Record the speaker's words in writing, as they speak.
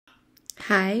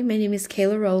Hi, my name is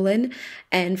Kayla Rowland,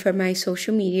 and for my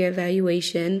social media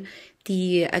evaluation,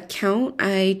 the account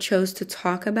I chose to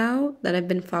talk about that I've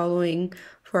been following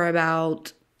for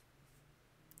about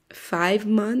 5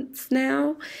 months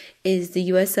now is the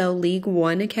USL League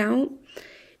One account.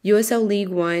 USL League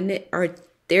One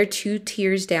they're two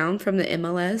tiers down from the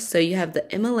MLS. So you have the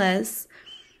MLS,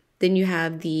 then you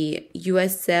have the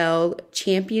USL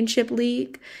Championship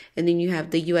League, and then you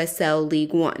have the USL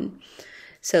League One.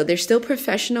 So they're still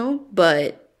professional,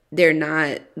 but they're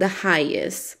not the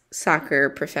highest soccer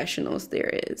professionals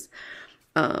there is.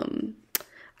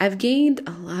 I've gained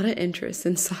a lot of interest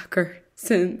in soccer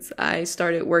since I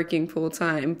started working full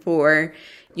time for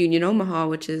Union Omaha,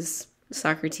 which is a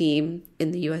soccer team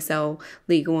in the USL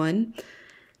League One.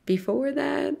 Before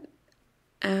that,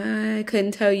 I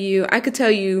could tell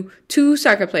you two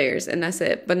soccer players and that's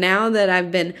it. But now that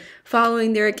I've been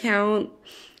following their account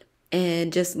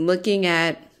and just looking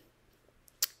at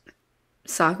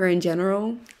soccer in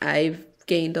general, I've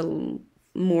gained a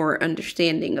more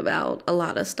understanding about a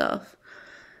lot of stuff.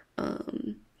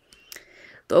 The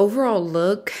overall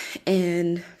look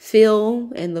and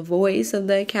feel and the voice of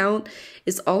the account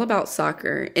is all about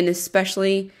soccer, and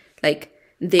especially like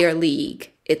their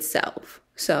league itself.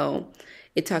 So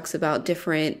it talks about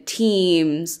different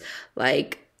teams,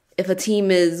 like if a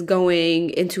team is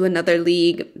going into another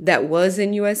league that was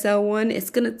in USL One, it's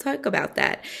going to talk about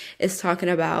that. It's talking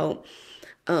about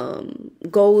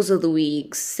goals of the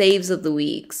week, saves of the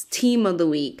weeks, team of the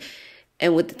week.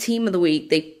 And with the team of the week,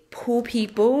 they pull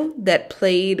people that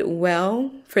played well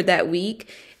for that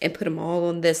week and put them all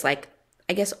on this, like,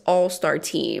 I guess, all-star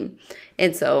team.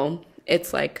 And so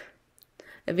it's like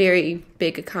a very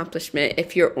big accomplishment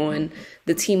if you're on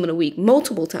the team of the week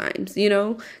multiple times,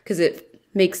 because it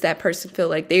makes that person feel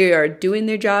like they are doing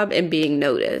their job and being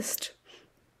noticed.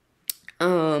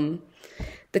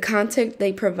 The content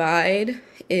they provide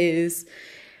is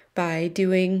by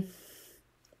doing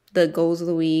the goals of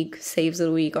the week, saves of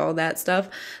the week, all that stuff.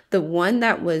 The one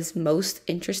that was most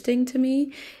interesting to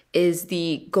me is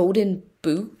the Golden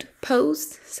Boot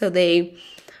post. So they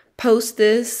post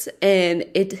this, and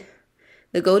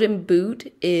the Golden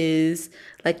Boot is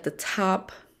like the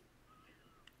top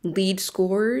lead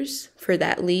scorers for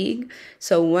that league.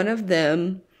 So one of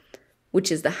them,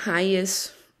 which is the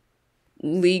highest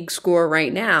league score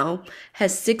right now,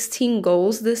 has 16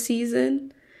 goals this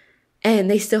season, and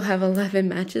they still have 11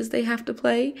 matches they have to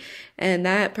play. And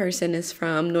that person is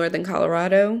from Northern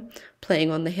Colorado, playing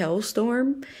on the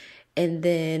Hailstorm. And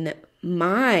then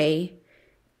my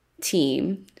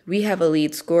team, we have a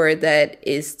lead scorer that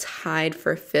is tied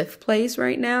for 5th place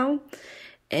right now,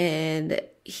 and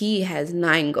he has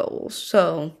 9 goals.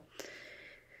 So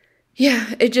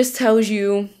yeah, it just tells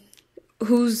you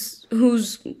whose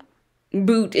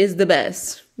boot is the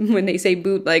best. When they say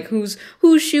boot, like whose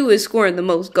shoe is scoring the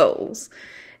most goals.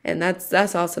 And that's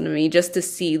awesome to me, just to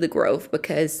see the growth,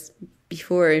 because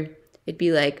before it'd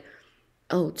be like,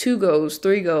 oh, 2 goals,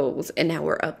 3 goals, and now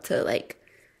we're up to like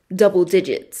double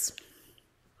digits.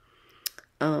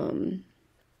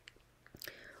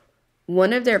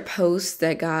 One of their posts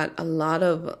that got a lot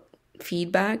of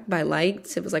feedback by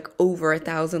likes, it was like over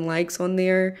 1,000 likes on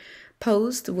their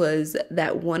post, was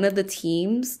that one of the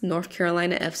teams, North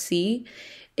Carolina FC,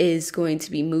 is going to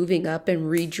be moving up and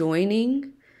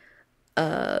rejoining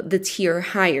the tier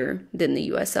higher than the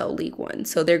USL League One.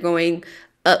 So they're going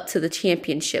up to the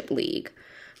Championship League.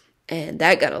 And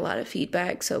that got a lot of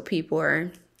feedback. So people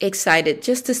are excited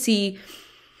just to see,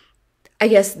 I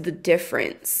guess, the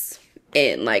difference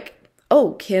in like,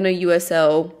 oh, can a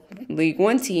USL League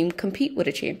One team compete with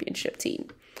a championship team?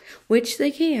 Which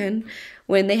they can.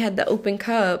 When they had the Open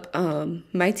Cup,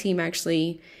 my team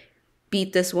actually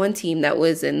beat this one team that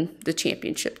was in the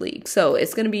Championship League. So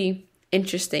it's going to be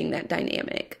interesting, that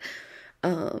dynamic.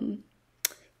 And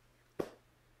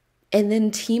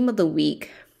then Team of the Week,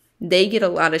 they get a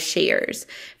lot of shares,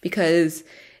 because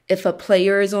if a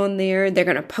player is on there, they're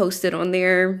going to post it on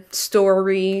their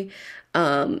story.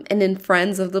 And then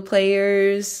friends of the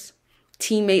players,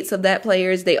 teammates of that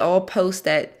players, they all post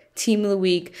that Team of the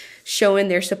Week, showing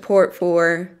their support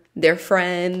for their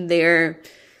friend, their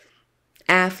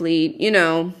athlete.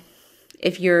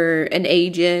 If you're an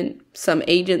agent, some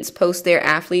agents post their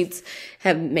athletes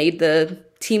have made the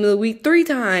Team of the Week 3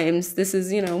 times. This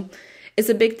is, it's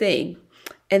a big thing.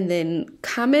 And then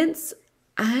comments,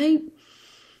 I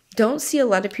don't see a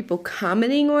lot of people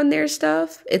commenting on their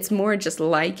stuff. It's more just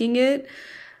liking it.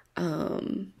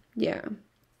 Yeah.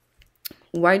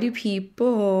 Why do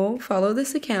people follow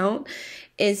this account?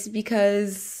 Is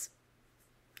because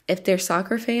if they're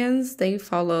soccer fans, they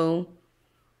follow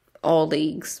all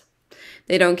leagues.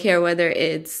 They don't care whether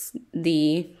it's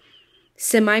the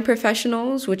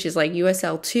semi-professionals, which is like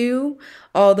USL2,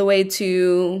 all the way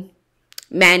to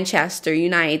Manchester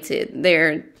United,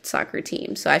 their soccer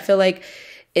team. So I feel like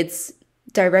it's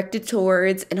directed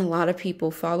towards, and a lot of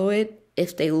people follow it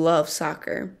if they love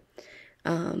soccer.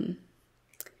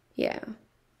 Yeah.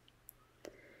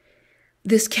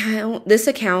 This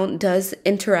account does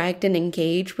interact and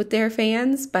engage with their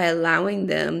fans by allowing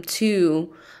them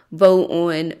to vote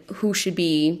on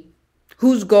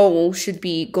whose goal should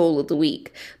be goal of the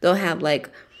week. They'll have like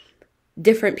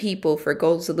different people for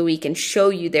goals of the week and show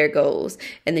you their goals,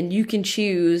 and then you can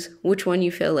choose which one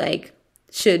you feel like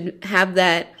should have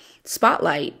that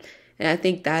spotlight. And I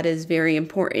think that is very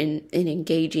important in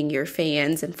engaging your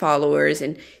fans and followers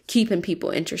and keeping people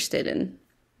interested in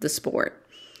the sport.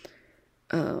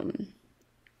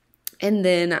 And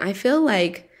then I feel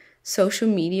like this social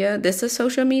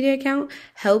media account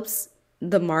helps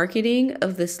the marketing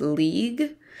of this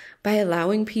league by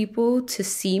allowing people to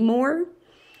see more,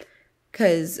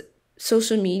 because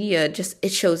social media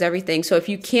it shows everything. So if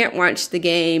you can't watch the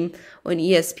game on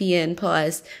ESPN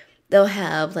Plus, they'll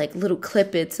have like little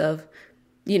clippets of,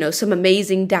 some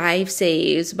amazing dive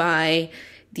saves by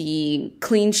the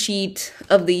clean sheet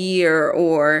of the year,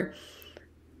 or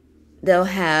they'll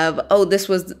have,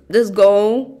 this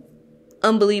goal,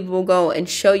 unbelievable goal, and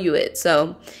show you it.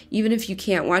 So even if you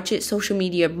can't watch it, social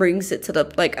media brings it to a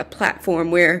platform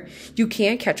where you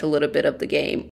can catch a little bit of the game.